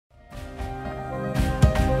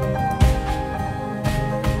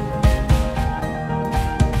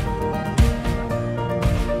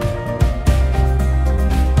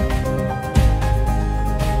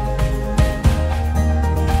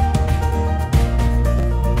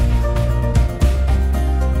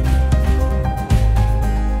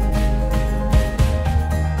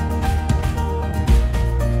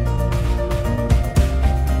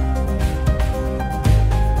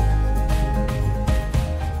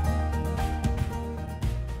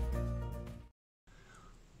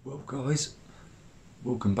Hello guys,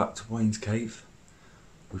 welcome back to Wayne's Cave.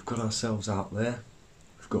 We've got ourselves out there.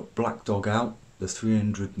 We've got Black Dog out, the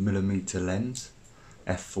 300mm lens,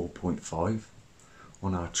 f4.5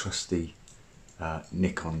 on our trusty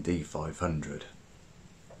Nikon D500.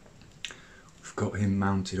 We've got him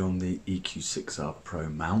mounted on the EQ6R Pro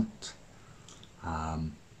mount.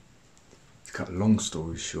 To cut a long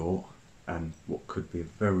story short, and what could be a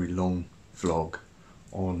very long vlog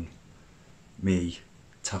on me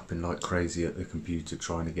tapping like crazy at the computer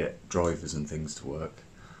trying to get drivers and things to work.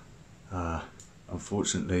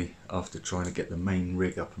 Unfortunately, after trying to get the main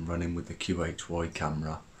rig up and running with the QHY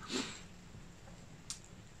camera,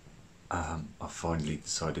 I finally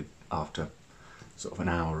decided, after sort of an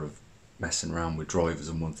hour of messing around with drivers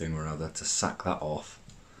and one thing or another, to sack that off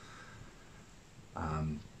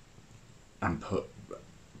and put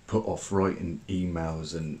off writing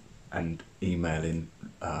emails and emailing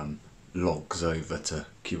logs over to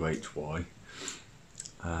QHY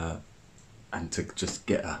and to just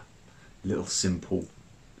get a little simple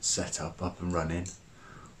setup up and running.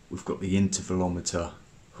 We've got the intervalometer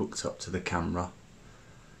hooked up to the camera,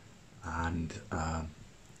 and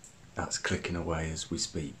that's clicking away as we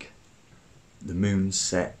speak. The moon's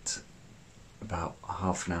set about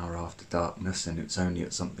half an hour after darkness, and it's only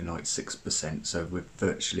at something like 6%, so we're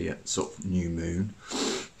virtually at sort of new moon.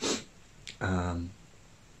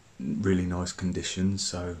 Really nice conditions.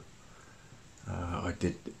 So I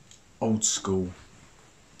did old school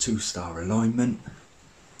 2-star alignment,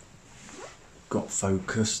 got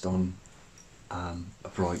focused on a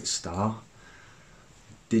bright star.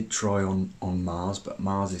 Did try on Mars, but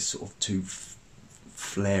Mars is sort of too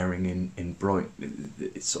flaring in bright.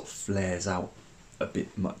 It sort of flares out a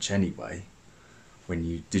bit much anyway when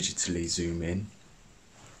you digitally zoom in,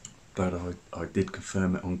 but I did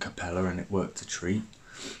confirm it on Capella and it worked a treat.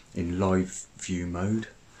 In live view mode,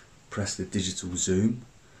 press the digital zoom,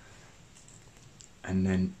 and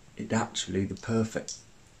then it actually, the perfect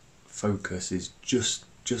focus is just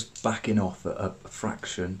backing off at a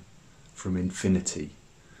fraction from infinity.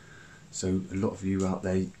 So a lot of you out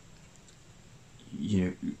there, you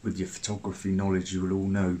know, with your photography knowledge, you will all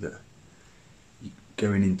know that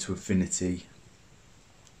going into infinity,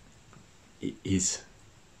 it is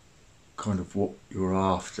kind of what you're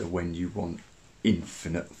after when you want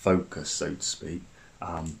infinite focus, so to speak.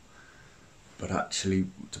 But actually,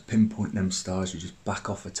 to pinpoint them stars, you just back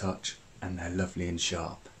off a touch and they're lovely and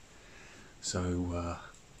sharp. So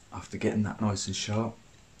after getting that nice and sharp,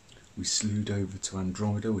 we slewed over to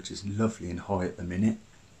Andromeda, which is lovely and high at the minute.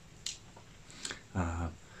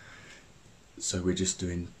 So we're just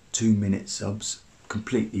doing 2-minute subs,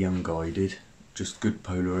 completely unguided, just good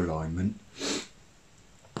polar alignment.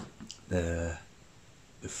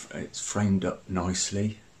 It's framed up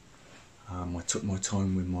nicely. I took my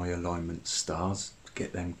time with my alignment stars to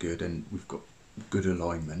get them good, and we've got good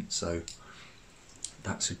alignment, so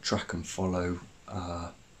that should track and follow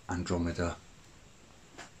Andromeda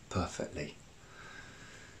perfectly.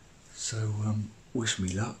 So wish me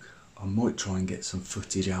luck. I might try and get some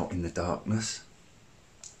footage out in the darkness.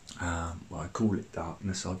 Well, I call it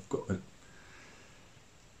darkness. I've got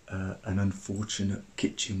an unfortunate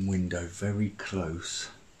kitchen window very close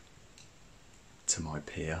to my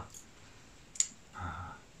pier,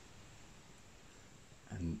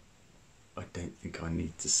 and I don't think I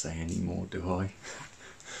need to say any more, do I?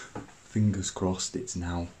 Fingers crossed. It's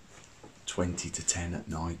now 20 to 10 at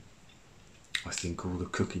night. I think all the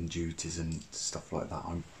cooking duties and stuff like that,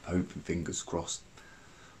 I'm hoping, fingers crossed,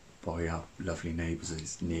 by our lovely neighbours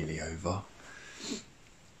is nearly over,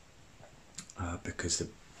 because the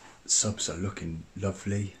subs are looking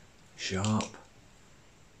lovely, sharp,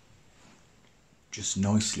 just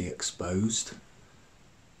nicely exposed,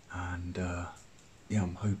 and yeah,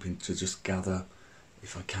 I'm hoping to just gather,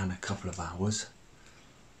 if I can, a couple of hours,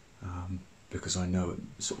 because I know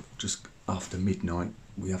sort of just after midnight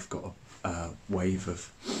we have got a wave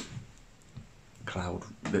of cloud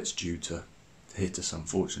that's due to hit us,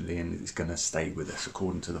 unfortunately, and it's going to stay with us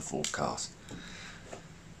according to the forecast.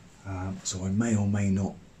 So I may or may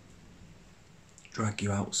not drag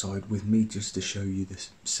you outside with me just to show you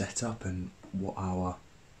this setup and what our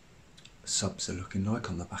subs are looking like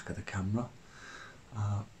on the back of the camera.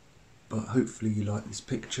 But hopefully you like this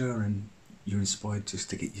picture and you're inspired just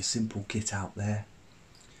to get your simple kit out there,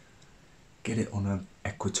 get it on an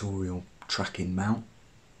equatorial tracking mount,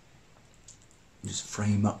 just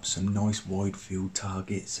frame up some nice wide field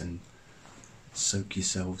targets and soak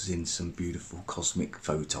yourselves in some beautiful cosmic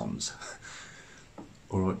photons.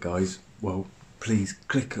 Alright guys, well, please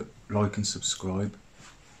click like and subscribe.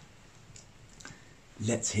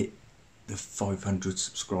 Let's hit the 500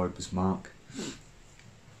 subscribers mark.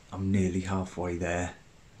 I'm nearly halfway there.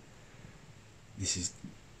 This is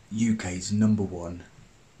UK's #1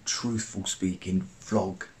 truthful speaking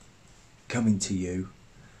vlog coming to you.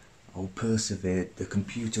 I'll persevere. The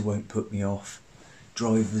computer won't put me off.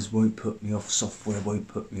 Drivers won't put me off. Software won't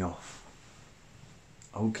put me off.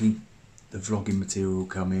 I'll keep the vlogging material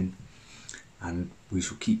coming, and we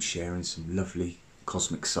shall keep sharing some lovely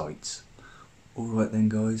cosmic sights. Alright then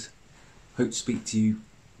guys, hope to speak to you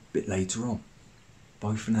a bit later on.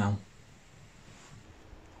 Bye for now.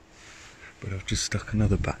 But I've just stuck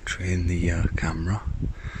another battery in the camera.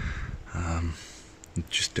 I'm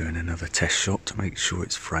just doing another test shot to make sure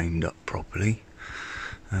it's framed up properly.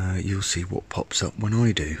 You'll see what pops up when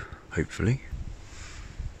I do, hopefully.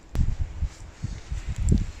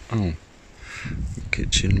 Oh,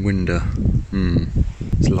 kitchen window.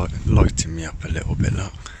 It's lighting me up a little bit,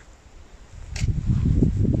 look.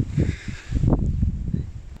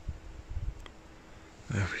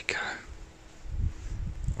 There we go.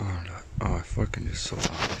 Oh, look. Oh, if I can just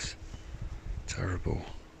sort out this terrible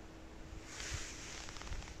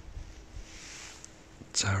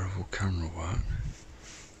camera work.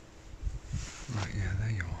 Right, yeah,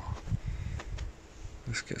 there you are.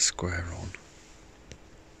 Let's get square on.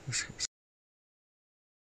 Let's get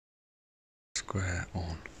square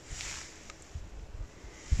on.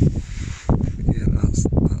 Yeah,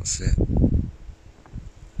 that's it.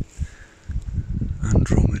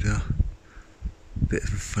 Andromeda. Bit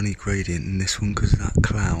of a funny gradient in this one because of that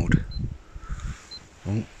cloud.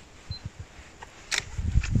 Oh.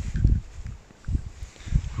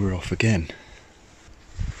 We're off again.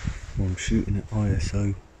 Well, I'm shooting at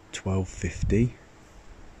ISO 1250.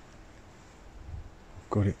 I've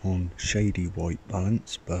got it on shady white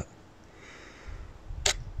balance, but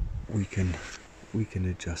we can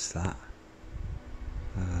adjust that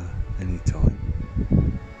anytime.